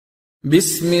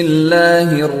بسم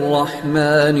الله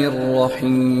الرحمن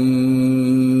الرحيم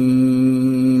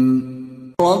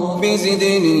رب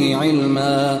زدني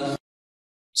علما.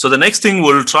 So the next thing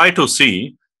we'll try to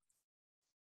see,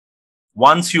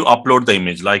 once you upload the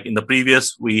image, like in the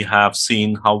previous, we have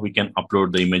seen how we can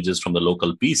upload the images from the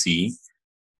local PC.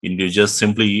 And you just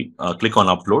simply click on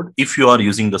upload if you are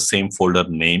using the same folder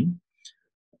name.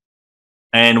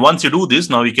 And once you do this,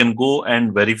 now you can go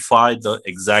and verify the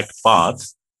exact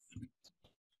path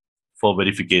for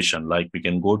verification. Like we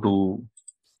can go to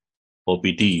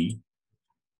OPT,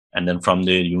 and then from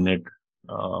there unit,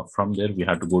 from there we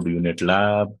have to go to unit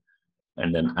lab,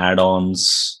 and then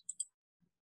add-ons.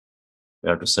 We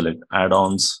have to select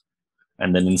add-ons,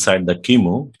 and then inside the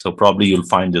QEMU, so probably you'll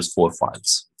find these 4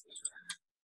 files.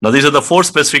 Now these are the 4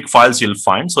 specific files you'll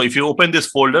find. So if you open this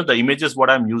folder, the images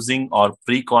what I'm using are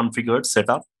pre-configured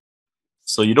setup.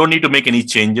 So you don't need to make any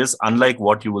changes, unlike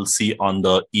what you will see on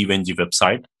the vManage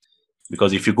website.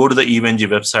 Because if you go to the vManage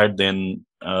website,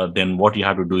 then what you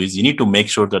have to do is you need to make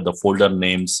sure that the folder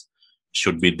names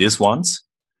should be these ones.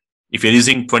 If you're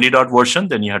using 20. version,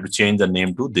 then you have to change the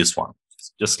name to this one.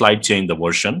 Just slide change the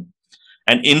version.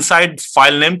 And inside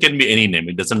file name can be any name.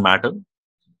 It doesn't matter.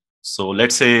 So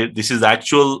let's say this is the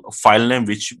actual file name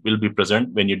which will be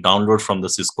present when you download from the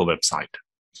Cisco website.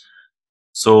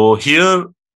 So here,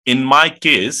 in my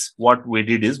case, what we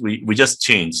did is we just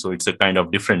changed. So it's a kind of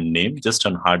different name, just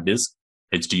on hard disk,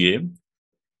 HDA.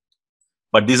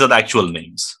 But these are the actual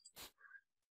names.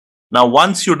 Now,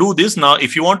 once you do this, now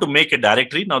if you want to make a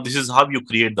directory, now this is how you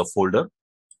create the folder.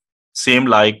 Same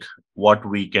like what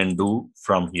we can do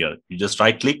from here. You just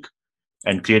right click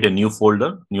and create a new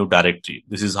folder, new directory.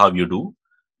 This is how you do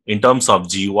in terms of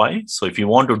GUI. So if you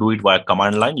want to do it via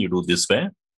command line, you do this way.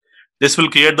 This will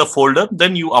create the folder,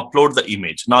 then you upload the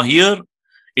image. Now here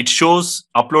it shows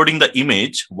uploading the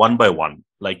image one by one,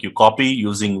 like you copy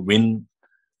using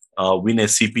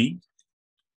WinSCP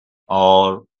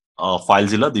or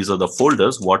FileZilla. These are the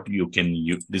folders what you can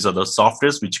use. These are the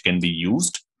softwares which can be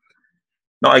used.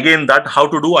 Now again, that how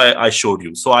to do, I showed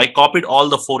you. So I copied all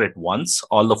the 4 at once,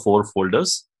 all the 4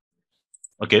 folders.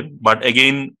 Okay, but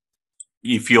again,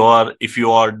 if you are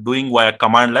doing via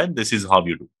command line, this is how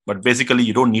you do. But basically,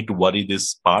 you don't need to worry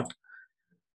this part.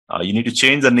 You need to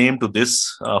change the name to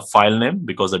this file name,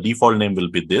 because the default name will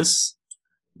be this.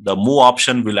 The move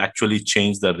option will actually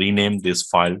change the rename this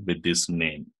file with this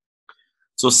name.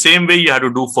 So same way you have to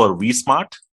do for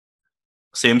vSmart,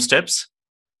 same steps.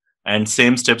 And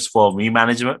same steps for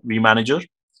vManager,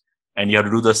 and you have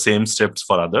to do the same steps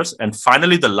for others. And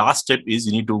finally, the last step is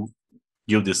you need to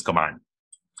give this command.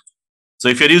 So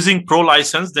if you're using Pro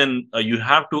license, then you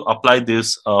have to apply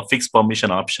this fixed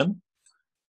permission option.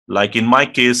 Like in my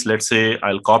case, let's say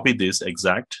I'll copy this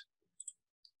exact,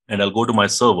 and I'll go to my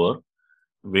server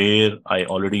where I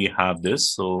already have this.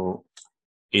 So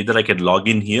either I can log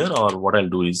in here, or what I'll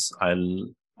do is I'll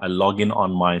log in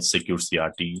on my secure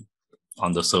CRT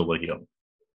on the server here.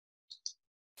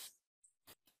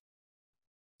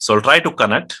 So I'll try to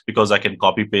connect, because I can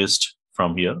copy paste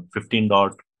from here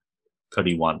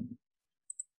 15.31.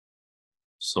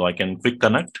 So I can quick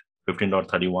connect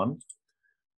 15.31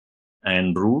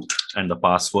 and root and the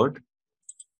password.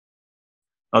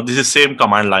 Now this is same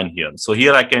command line here. So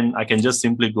here I can just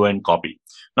simply go and copy.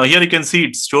 Now here you can see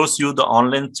it shows you the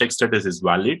online check status is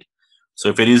valid. So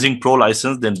if you're using Pro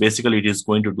license, then basically it is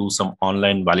going to do some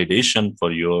online validation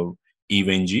for your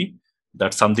vManage.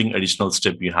 That's something additional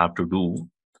step you have to do,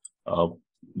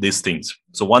 these things.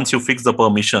 So once you fix the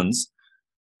permissions,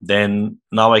 then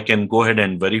now I can go ahead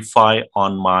and verify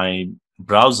on my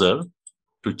browser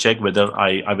to check whether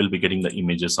I will be getting the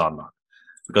images or not.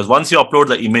 Because once you upload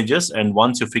the images and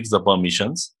once you fix the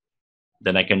permissions,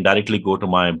 then I can directly go to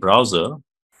my browser.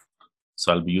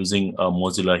 So I'll be using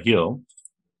Mozilla here.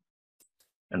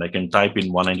 And I can type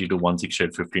in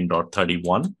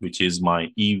 192.168.15.31, which is my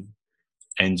vManage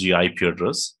IP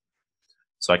address.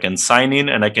 So I can sign in,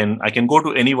 and I can go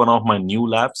to any one of my new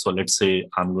labs. So let's say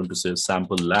I'm going to say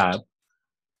sample lab,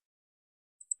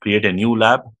 create a new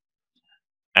lab.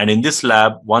 And in this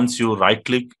lab, once you right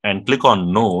click and click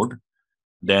on node,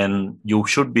 then you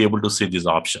should be able to see these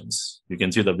options. You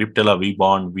can see the Viptela,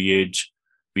 vBond,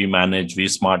 vManage,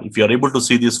 vSmart. If you are able to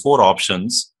see these 4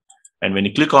 options, and when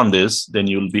you click on this, then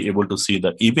you'll be able to see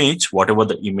the image, whatever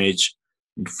the image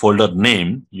folder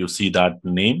name, you see that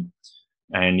name.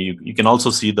 And you can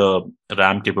also see the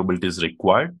RAM capabilities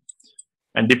required.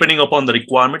 And depending upon the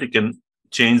requirement, you can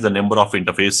change the number of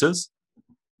interfaces.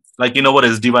 Like in our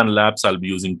SD-WAN labs, I'll be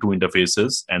using 2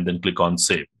 interfaces, and then click on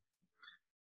save.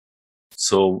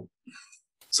 So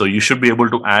So you should be able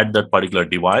to add that particular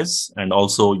device, and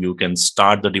also you can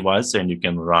start the device and you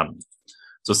can run.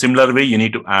 So similar way, you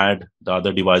need to add the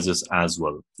other devices as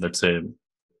well. Let's say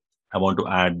I want to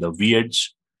add the vEdge.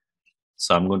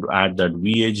 So I'm going to add that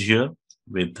vEdge here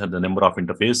with the number of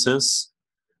interfaces,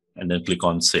 and then click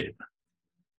on save.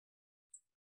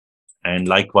 And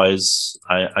likewise,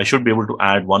 I should be able to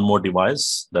add one more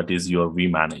device, that is your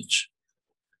vManage.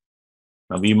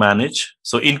 Now vManage.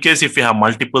 So in case if you have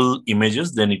multiple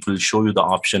images, then it will show you the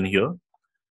option here.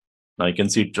 Now you can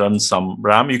see it runs some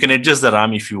RAM. You can adjust the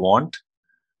RAM if you want,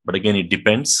 but again, it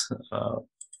depends.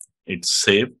 It's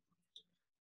saved,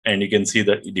 and you can see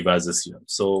the devices here.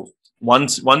 So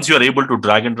once you are able to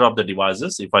drag and drop the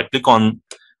devices, if I click on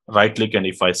right click and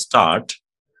if I start,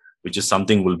 which is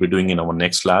something we'll be doing in our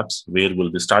next labs, where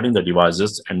we'll be starting the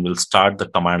devices and we'll start the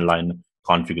command line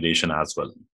configuration as well.